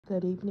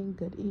Good evening,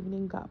 good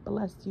evening. God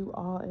bless you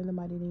all in the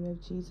mighty name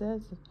of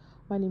Jesus.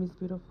 My name is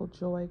Beautiful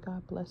Joy.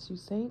 God bless you,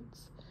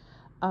 saints.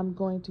 I'm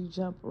going to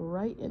jump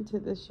right into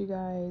this, you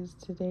guys.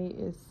 Today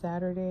is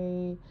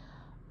Saturday,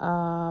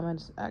 and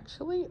it's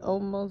actually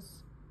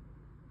almost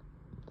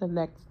the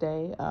next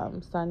day,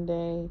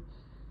 Sunday.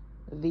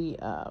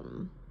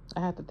 I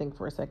have to think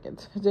for a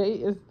second. Today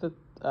is the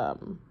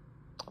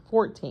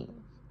 14th.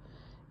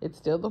 It's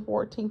still the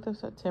 14th of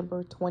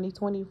September,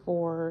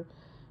 2024.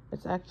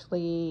 It's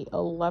actually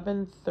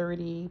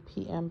 11:30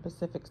 p.m.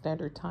 Pacific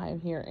Standard Time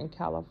here in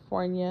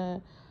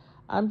California.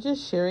 I'm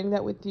just sharing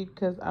that with you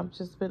because I've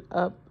just been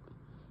up,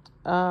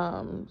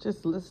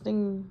 just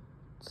listening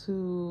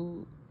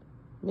to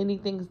many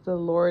things the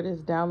Lord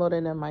is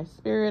downloading in my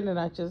spirit, and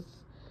I just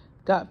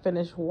got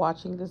finished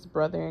watching this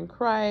brother in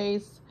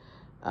Christ.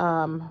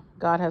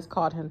 God has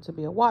called him to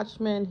be a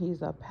watchman.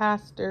 He's a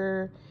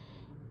pastor,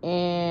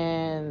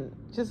 and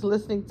just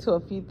listening to a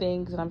few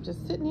things, and I'm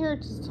just sitting here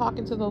just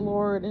talking to the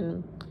Lord,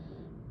 and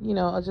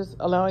just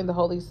allowing the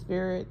Holy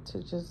Spirit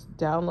to just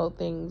download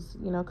things,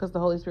 because the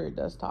Holy Spirit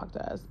does talk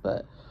to us.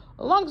 But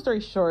a long story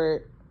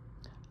short,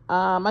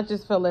 I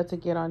just felt led to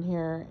get on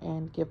here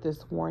and give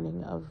this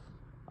warning of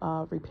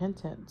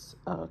repentance,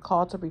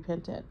 call to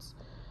repentance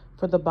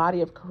for the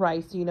body of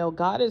Christ.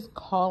 God is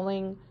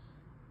calling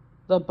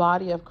the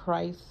body of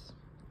Christ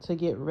to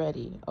get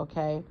ready,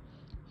 okay?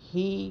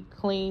 He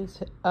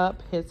cleans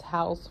up his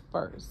house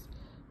first.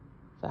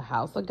 The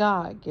house of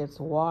God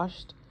gets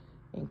washed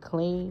and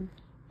clean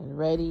and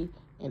ready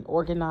and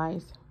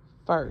organized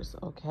first,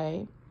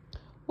 okay?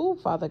 Oh,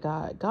 Father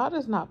God, God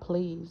is not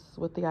pleased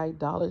with the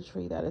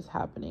idolatry that is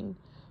happening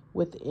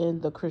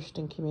within the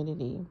Christian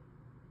community.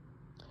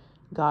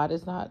 God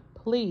is not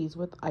pleased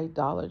with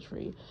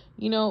idolatry.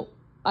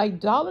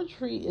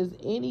 Idolatry is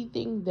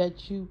anything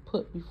that you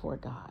put before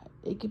God.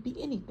 It could be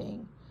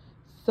anything.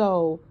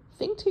 So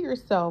think to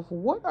yourself,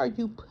 what are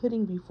you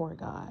putting before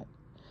God?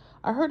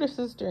 I heard a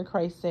sister in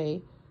Christ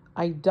say,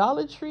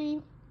 idolatry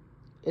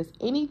is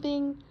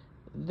anything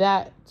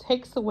that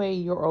takes away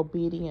your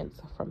obedience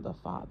from the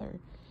Father.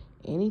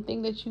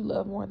 Anything that you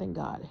love more than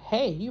God.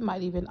 Hey, you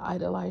might even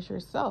idolize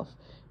yourself.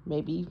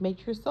 Maybe you've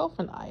made yourself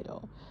an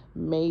idol.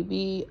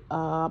 Maybe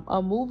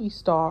a movie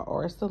star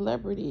or a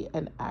celebrity,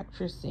 an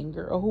actress,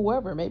 singer, or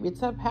whoever. Maybe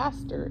it's a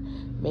pastor.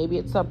 Maybe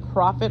it's a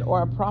prophet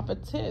or a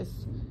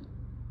prophetess.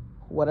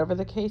 Whatever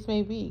the case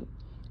may be.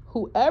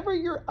 Whoever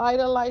you're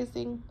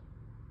idolizing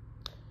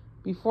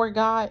before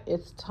God,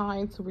 it's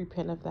time to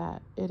repent of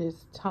that. It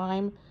is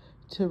time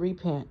to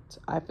repent.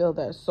 I feel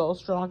that so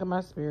strong in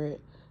my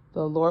spirit.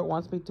 The Lord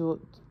wants me to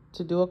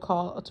do a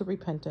call to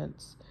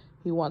repentance.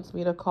 He wants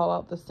me to call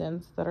out the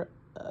sins that are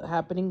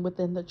happening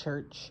within the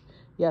church.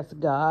 Yes,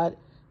 God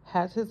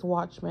has his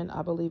watchman.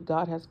 I believe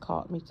God has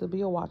called me to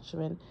be a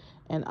watchman,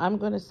 and I'm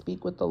going to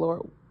speak what the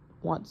Lord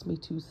wants me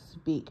to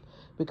speak,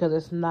 because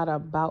it's not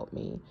about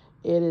me.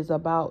 It is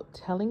about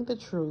telling the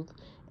truth,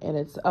 and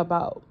it's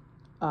about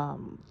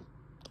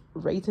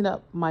raising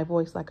up my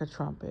voice like a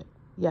trumpet.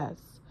 Yes,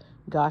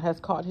 God has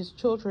called his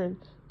children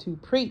to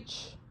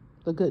preach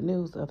the good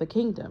news of the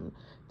kingdom,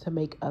 to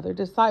make other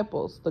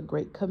disciples, the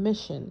Great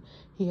Commission.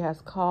 He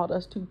has called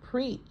us to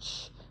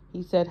preach.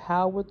 He said,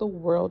 how would the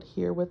world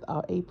hear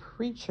without a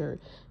preacher?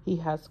 He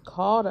has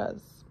called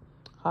us,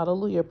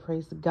 hallelujah,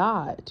 praise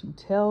God, to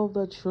tell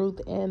the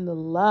truth in the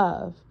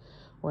love.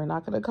 We're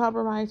not going to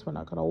compromise. We're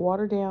not going to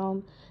water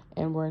down.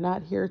 And we're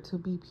not here to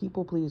be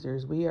people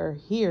pleasers. We are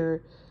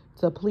here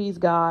to please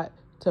God,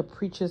 to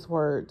preach his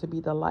word, to be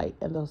the light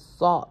and the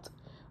salt.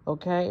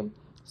 Okay?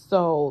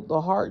 So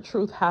the hard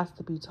truth has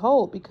to be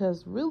told,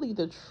 because really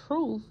the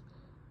truth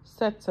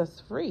sets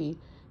us free.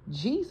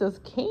 Jesus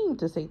came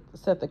to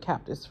set the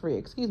captives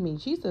free.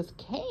 Jesus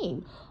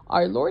came.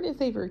 Our Lord and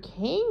Savior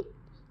came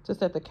to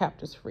set the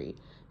captives free.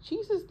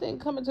 Jesus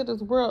didn't come into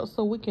this world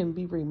so we can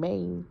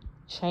remain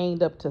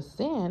chained up to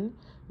sin.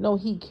 No,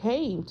 he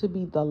came to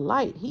be the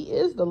light. He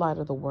is the light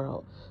of the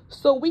world,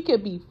 so we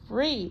can be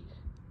free.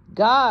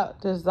 God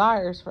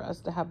desires for us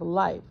to have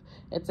life,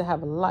 and to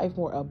have life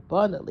more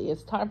abundantly.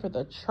 It's time for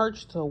the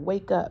church to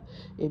wake up.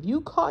 If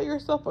you call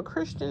yourself a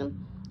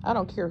Christian, I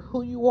don't care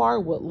who you are,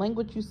 what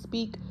language you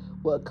speak,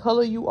 what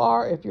color you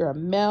are, if you're a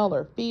male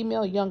or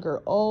female, young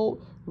or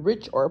old,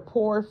 rich or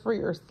poor, free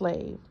or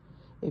slave.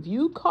 If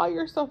you call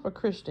yourself a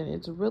Christian,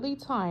 it's really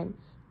time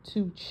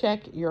to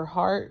check your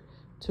heart,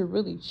 to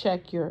really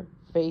check your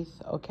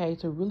faith, okay?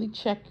 To really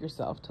check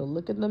yourself, to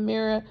look in the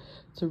mirror,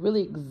 to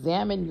really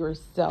examine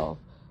yourself.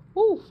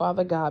 Oh,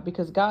 Father God,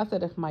 because God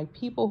said, if my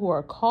people who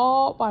are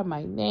called by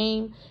my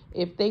name,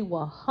 if they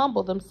will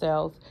humble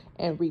themselves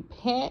and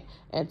repent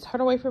and turn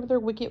away from their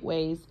wicked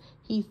ways,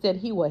 he said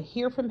he will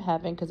hear from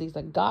heaven, because he's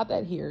a God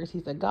that hears.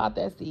 He's a God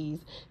that sees.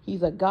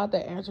 He's a God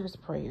that answers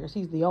prayers.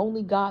 He's the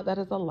only God that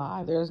is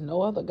alive. There is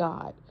no other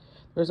God.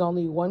 There's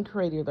only one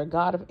creator, the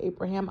God of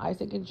Abraham,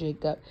 Isaac, and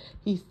Jacob.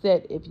 He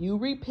said, if you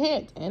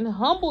repent and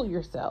humble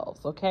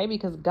yourselves, okay,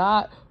 because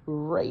God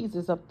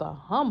raises up the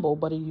humble,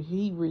 but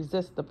he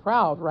resists the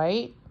proud,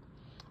 right?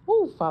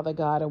 Oh, Father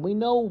God, and we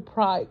know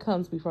pride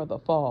comes before the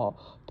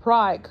fall.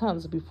 Pride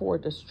comes before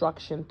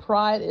destruction.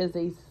 Pride is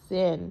a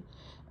sin,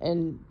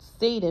 and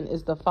Satan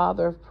is the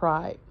father of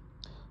pride.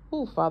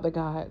 Oh, Father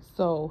God.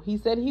 So he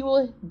said he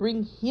will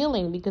bring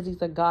healing because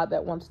he's a God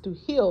that wants to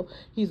heal.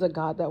 He's a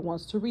God that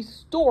wants to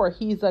restore.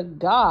 He's a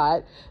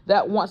God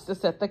that wants to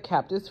set the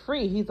captives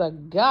free. He's a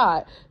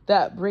God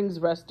that brings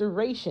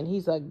restoration.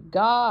 He's a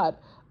God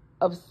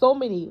of so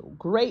many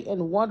great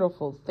and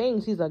wonderful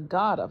things. He's a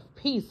God of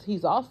peace.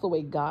 He's also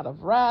a God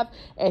of wrath,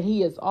 and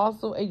he is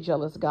also a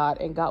jealous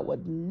God, and God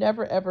would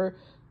never ever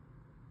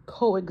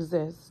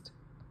coexist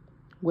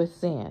with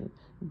sin.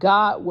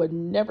 God would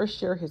never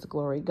share his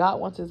glory. God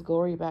wants his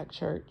glory back,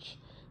 church.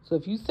 So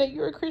if you say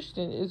you're a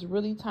Christian, it's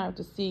really time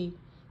to see,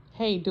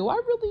 hey, am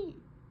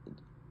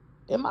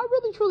I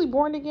really truly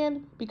born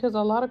again? Because a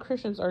lot of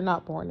Christians are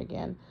not born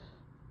again.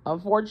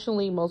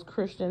 Unfortunately, most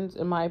Christians,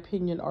 in my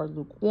opinion, are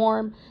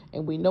lukewarm,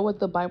 and we know what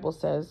the Bible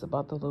says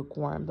about the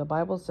lukewarm. The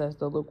Bible says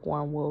the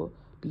lukewarm will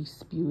be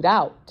spewed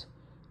out.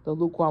 The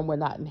lukewarm will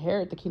not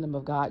inherit the kingdom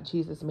of God.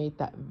 Jesus made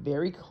that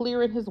very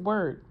clear in his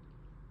word.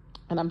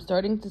 And I'm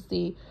starting to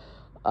see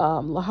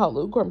how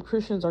lukewarm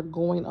Christians are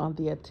going on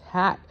the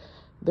attack.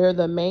 They're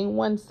the main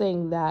ones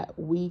saying that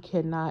we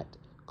cannot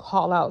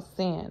call out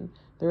sin.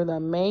 They're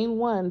the main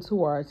ones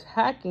who are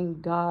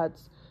attacking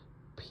God's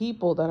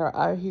people that are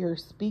out here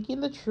speaking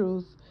the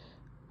truth,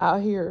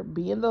 out here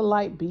being the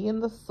light, being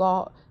the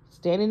salt,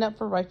 standing up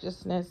for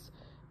righteousness.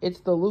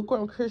 It's the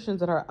lukewarm Christians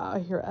that are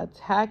out here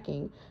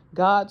attacking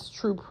God's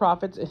true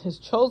prophets and his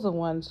chosen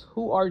ones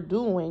who are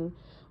doing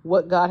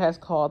what God has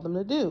called them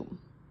to do.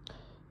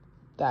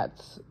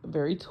 That's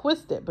very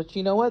twisted. But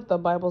you know what? The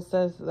Bible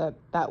says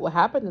that will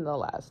happen in the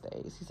last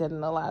days. He said in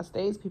the last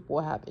days, people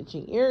will have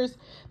itching ears.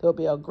 There will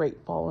be a great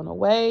falling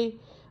away.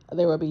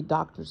 There will be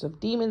doctors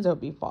of demons. There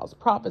will be false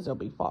prophets. There will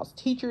be false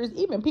teachers.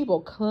 Even people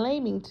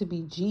claiming to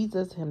be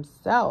Jesus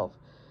himself.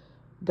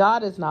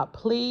 God is not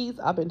pleased.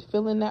 I've been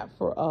feeling that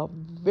for a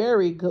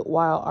very good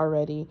while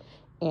already.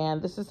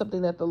 And this is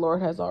something that the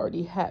Lord has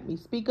already had me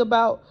speak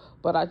about.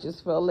 But I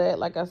just feel led,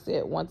 like I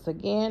said, once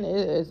again,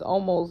 it is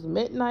almost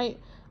midnight.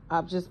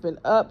 I've just been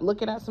up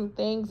looking at some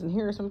things and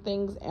hearing some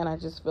things, and I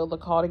just feel the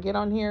call to get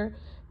on here.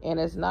 And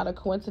it's not a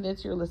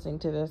coincidence you're listening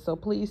to this. So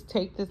please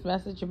take this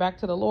message back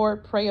to the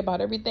Lord. Pray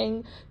about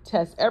everything.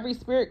 Test every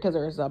spirit, because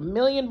there's a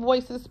million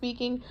voices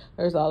speaking.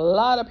 There's a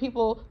lot of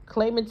people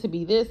claiming to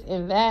be this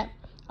and that.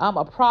 I'm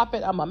a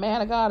prophet, I'm a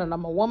man of God, and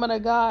I'm a woman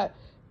of God.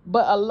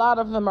 But a lot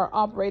of them are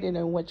operating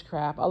in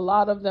witchcraft. A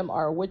lot of them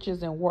are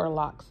witches and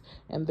warlocks,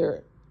 and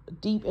they're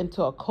deep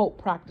into occult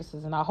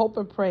practices. And I hope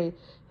and pray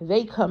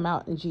they come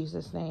out in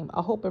Jesus' name.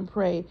 I hope and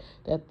pray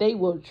that they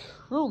will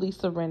truly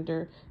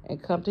surrender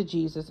and come to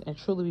Jesus and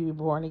truly be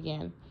born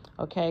again.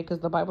 Okay?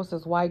 Because the Bible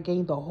says, why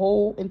gain the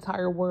whole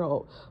entire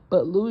world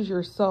but lose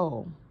your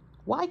soul?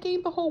 Why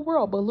gain the whole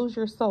world but lose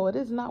your soul? It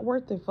is not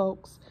worth it,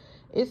 folks.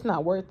 It's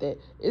not worth it.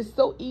 It's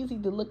so easy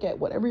to look at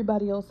what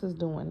everybody else is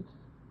doing.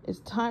 It's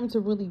time to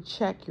really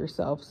check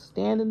yourself.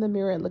 Stand in the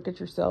mirror and look at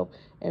yourself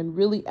and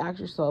really ask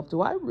yourself,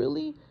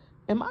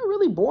 am I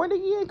really born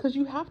again? Because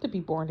you have to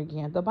be born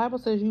again. The Bible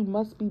says you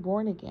must be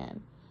born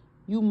again.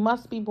 You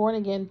must be born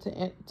again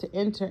to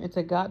enter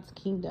into God's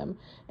kingdom.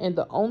 And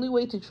the only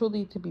way to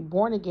truly to be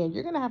born again,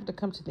 you're going to have to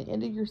come to the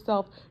end of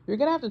yourself. You're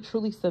going to have to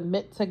truly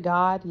submit to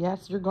God.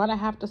 Yes, you're going to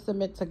have to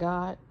submit to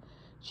God.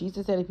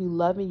 Jesus said, if you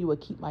love me, you will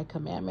keep my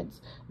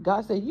commandments.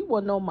 God said, you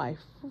will know my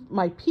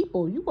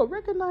people. You will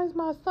recognize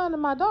my son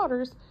and my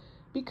daughters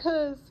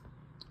because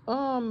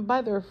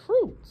by their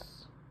fruits.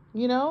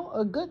 You know,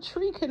 a good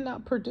tree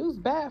cannot produce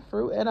bad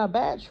fruit, and a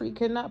bad tree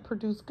cannot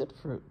produce good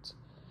fruit.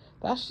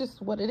 That's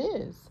just what it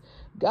is.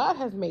 God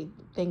has made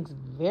things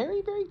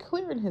very, very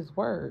clear in his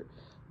word,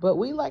 but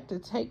we like to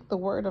take the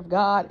word of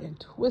God and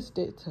twist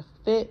it to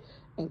fit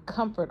and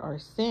comfort our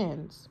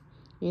sins.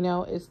 You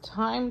know, it's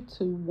time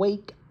to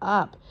wake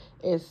up.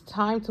 It's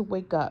time to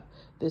wake up.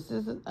 This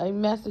is a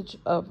message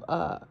of,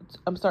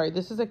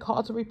 this is a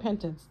call to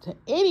repentance to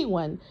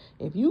anyone.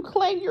 If you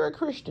claim you're a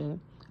Christian,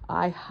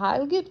 I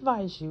highly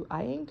advise you,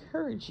 I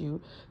encourage you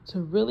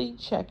to really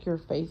check your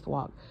faith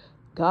walk.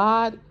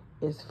 God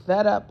is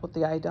fed up with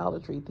the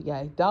idolatry. The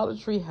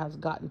idolatry has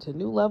gotten to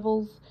new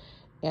levels.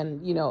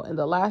 And, you know, in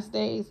the last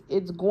days,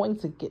 it's going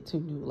to get to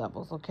new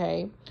levels,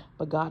 okay?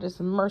 But God is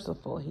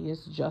merciful. He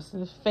is just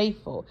and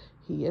faithful.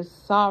 He is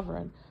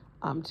sovereign.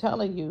 I'm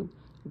telling you,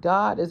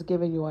 God is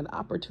giving you an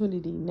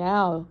opportunity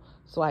now.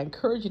 So I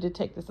encourage you to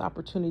take this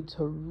opportunity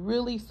to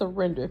really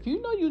surrender. If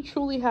you know you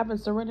truly haven't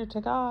surrendered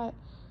to God,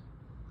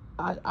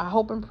 I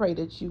hope and pray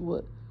that you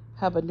would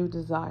have a new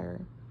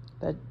desire.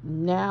 That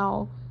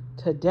now,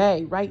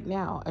 today, right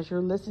now, as you're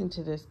listening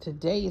to this,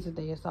 today is the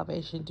day of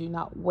salvation. Do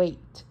not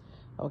wait.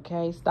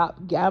 Okay?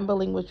 Stop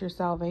gambling with your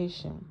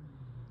salvation.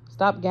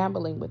 Stop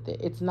gambling with it.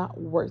 It's not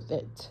worth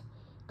it.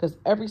 Because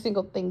every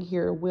single thing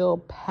here will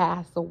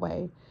pass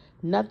away.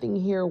 Nothing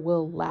here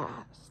will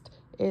last.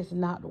 It's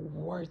not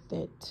worth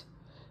it.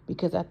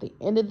 Because at the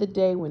end of the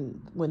day,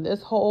 when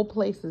this whole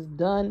place is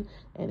done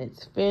and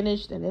it's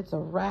finished and it's a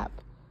wrap,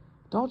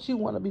 Don't you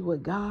want to be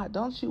with God?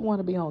 Don't you want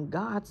to be on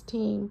God's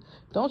team?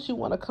 Don't you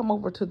want to come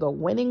over to the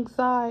winning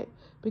side?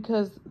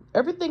 Because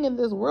everything in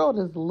this world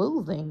is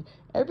losing.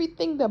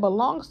 Everything that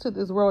belongs to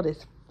this world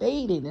is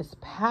fading, it's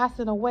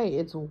passing away,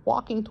 it's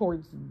walking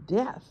towards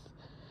death.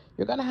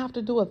 You're going to have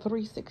to do a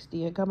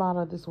 360 and come out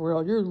of this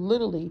world. You're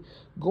literally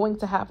going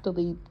to have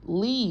to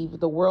leave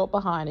the world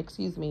behind.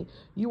 Excuse me.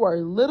 You are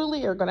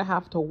going to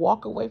have to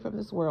walk away from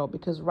this world,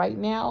 because right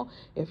now,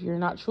 if you're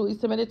not truly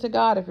submitted to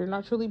God, if you're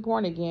not truly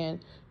born again,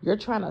 you're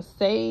trying to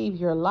save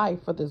your life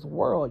for this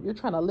world. You're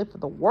trying to live for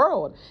the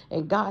world.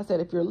 And God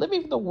said, if you're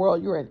living for the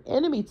world, you're an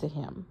enemy to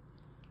him.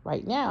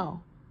 Right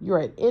now, you're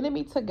an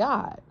enemy to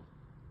God.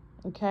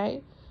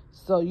 Okay?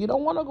 So you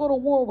don't want to go to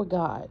war with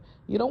God.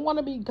 You don't want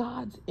to be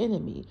God's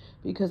enemy,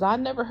 because I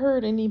never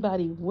heard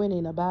anybody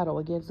winning a battle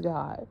against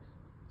God.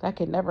 That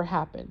can never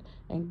happen.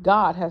 And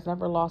God has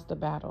never lost a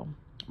battle.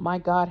 My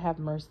God, have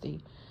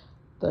mercy.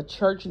 The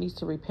church needs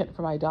to repent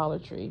from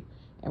idolatry.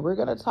 And we're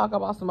going to talk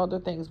about some other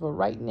things. But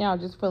right now,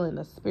 just feeling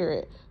the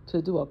spirit to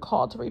do a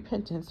call to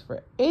repentance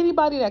for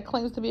anybody that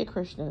claims to be a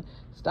Christian.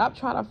 Stop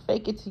trying to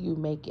fake it till you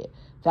make it.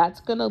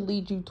 That's going to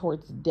lead you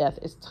towards death.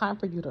 It's time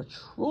for you to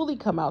truly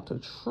come out, to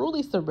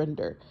truly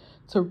surrender,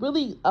 to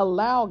really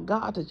allow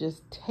God to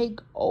just take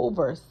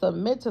over,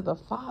 submit to the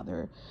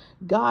Father.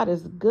 God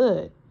is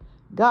good.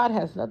 God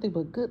has nothing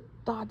but good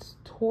thoughts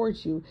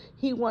towards you.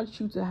 He wants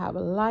you to have a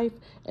life,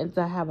 and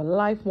to have a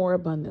life more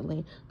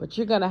abundantly. But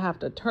you're going to have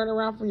to turn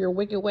around from your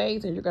wicked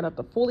ways, and you're going to have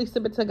to fully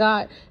submit to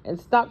God and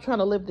stop trying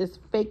to live this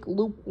fake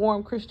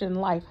lukewarm Christian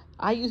life.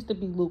 I used to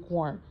be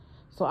lukewarm,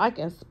 so I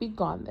can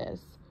speak on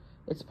this.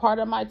 It's part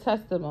of my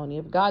testimony.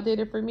 If God did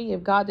it for me,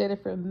 if God did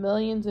it for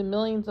millions and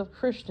millions of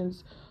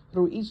Christians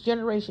through each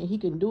generation, he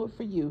can do it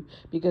for you,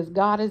 because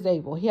God is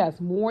able. He has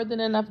more than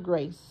enough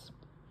grace.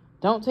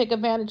 Don't take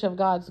advantage of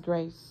God's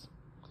grace,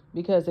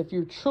 because if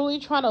you're truly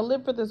trying to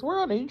live for this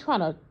world and you're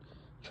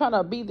trying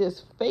to be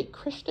this fake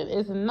Christian,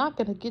 it's not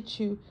going to get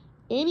you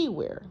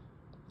anywhere.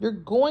 You're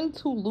going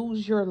to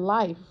lose your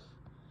life.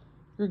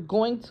 You're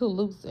going to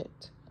lose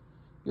it.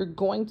 You're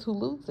going to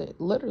lose it,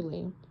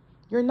 literally.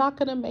 You're not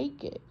going to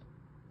make it.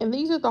 And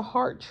these are the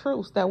hard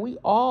truths that we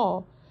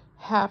all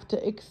have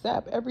to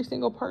accept, every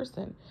single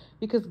person,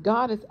 because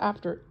God is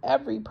after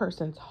every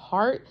person's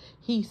heart.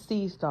 He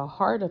sees the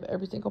heart of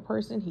every single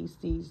person. He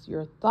sees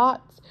your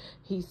thoughts.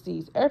 He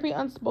sees every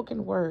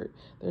unspoken word.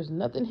 There's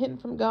nothing hidden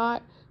from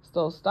God.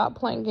 So stop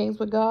playing games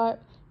with God.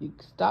 You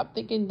stop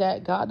thinking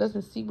that God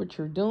doesn't see what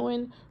you're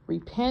doing.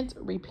 Repent,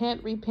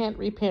 repent, repent,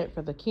 repent,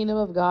 for the kingdom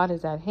of God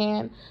is at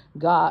hand.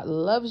 God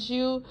loves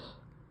you.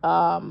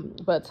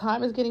 But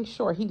time is getting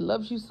short. He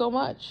loves you so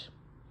much.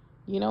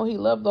 He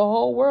loved the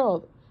whole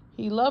world.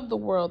 He loved the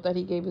world that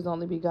he gave his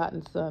only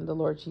begotten Son, the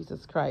Lord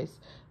Jesus Christ,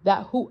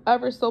 that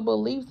whoever so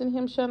believes in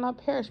him shall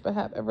not perish but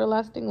have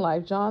everlasting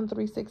life. John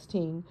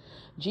 3:16.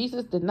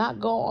 Jesus did not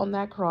go on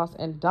that cross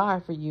and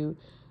die for you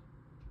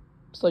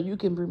so you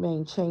can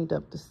remain chained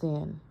up to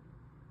sin,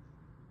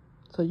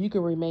 so you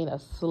can remain a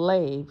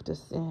slave to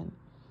sin.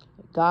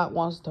 God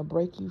wants to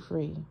break you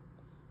free.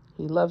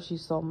 He loves you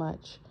so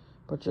much.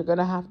 But you're going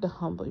to have to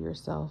humble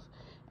yourself,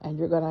 and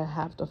you're going to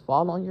have to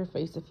fall on your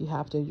face if you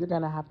have to. You're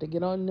going to have to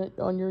get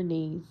on your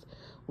knees.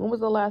 When was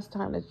the last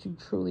time that you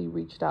truly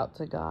reached out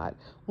to God?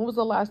 When was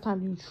the last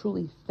time you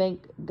truly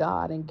thanked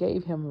God and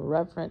gave him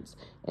reverence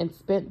and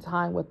spent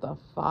time with the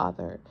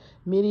Father?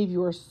 Many of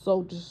you are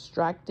so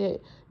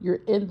distracted. You're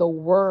in the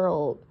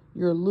world.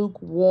 You're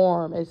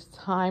lukewarm. It's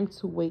time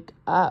to wake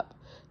up.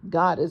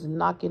 God is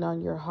knocking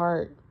on your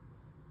heart.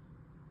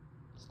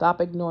 Stop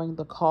ignoring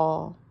the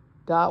call.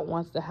 God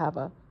wants to have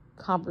a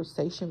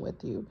conversation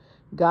with you.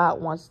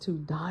 God wants to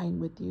dine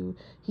with you.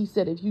 He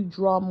said, if you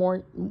draw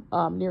more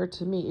near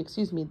to me,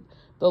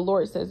 the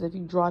Lord says, if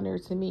you draw near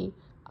to me,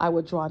 I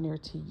will draw near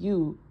to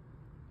you.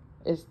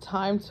 It's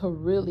time to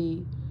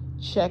really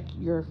check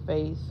your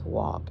faith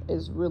walk.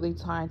 It's really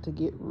time to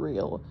get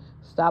real.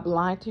 Stop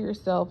lying to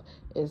yourself.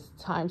 It's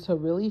time to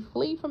really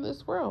flee from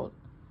this world.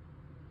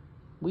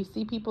 We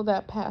see people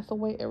that pass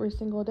away every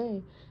single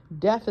day.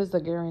 Death is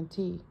a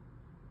guarantee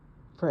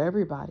for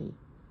everybody.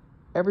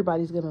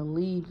 Everybody's going to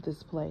leave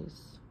this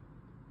place.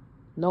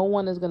 No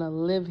one is going to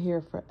live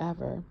here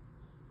forever.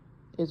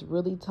 It's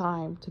really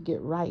time to get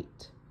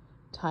right.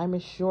 Time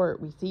is short.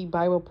 We see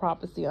Bible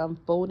prophecy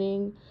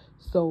unfolding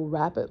so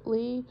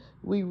rapidly.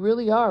 We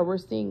really are. We're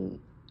seeing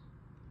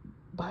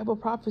Bible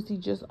prophecy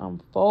just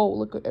unfold.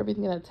 Look at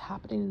everything that's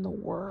happening in the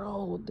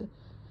world.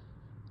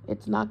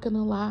 It's not going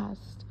to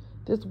last.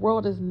 This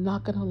world is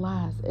not going to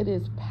last. It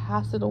is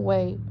passing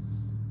away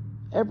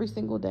every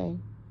single day.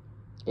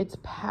 It's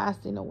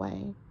passing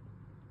away.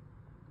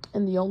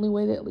 And the only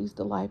way that leads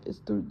to life is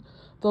through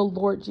the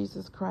Lord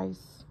Jesus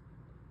Christ.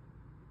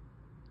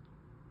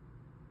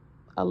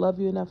 I love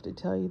you enough to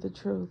tell you the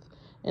truth.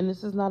 And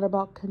this is not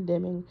about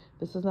condemning.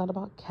 This is not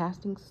about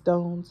casting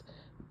stones.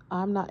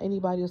 I'm not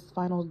anybody's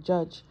final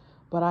judge.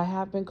 But I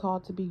have been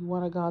called to be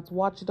one of God's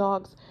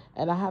watchdogs.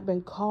 And I have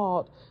been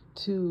called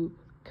to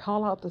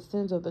call out the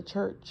sins of the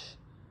church.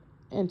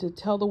 And to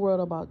tell the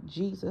world about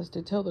Jesus.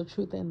 To tell the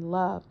truth in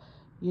love.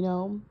 You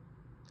know,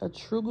 a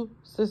true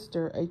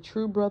sister, a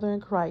true brother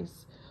in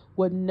Christ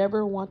would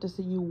never want to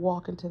see you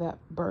walk into that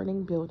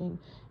burning building,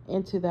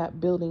 into that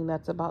building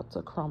that's about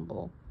to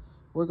crumble.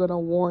 We're going to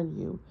warn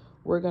you.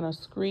 We're going to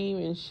scream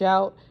and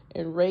shout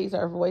and raise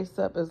our voice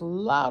up as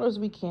loud as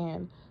we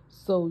can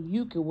so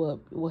you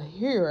will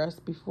hear us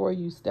before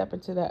you step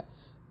into that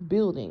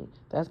building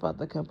that's about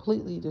to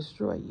completely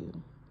destroy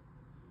you.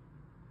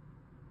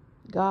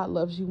 God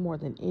loves you more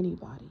than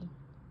anybody.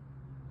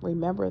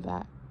 Remember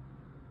that.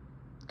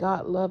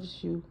 God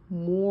loves you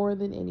more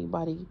than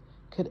anybody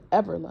could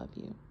ever love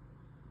you.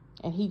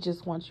 And he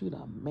just wants you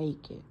to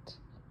make it.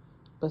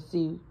 But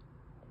see,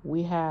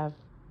 we live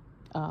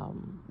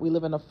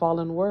in a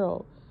fallen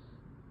world.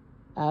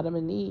 Adam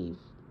and Eve,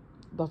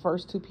 the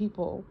first two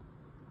people,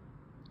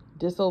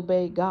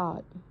 disobeyed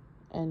God.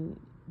 And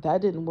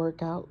that didn't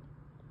work out.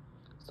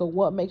 So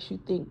what makes you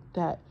think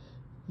that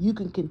you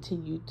can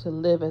continue to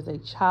live as a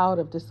child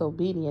of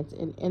disobedience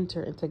and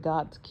enter into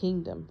God's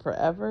kingdom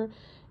forever?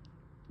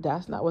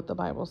 That's not what the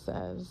Bible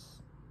says.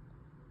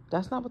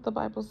 That's not what the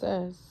Bible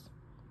says.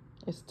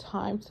 It's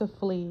time to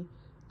flee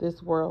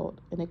this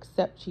world and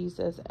accept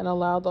Jesus and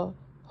allow the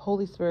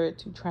Holy Spirit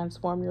to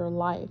transform your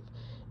life.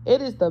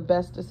 It is the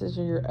best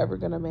decision you're ever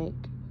going to make.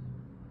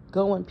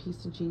 Go in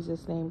peace in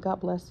Jesus' name.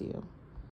 God bless you.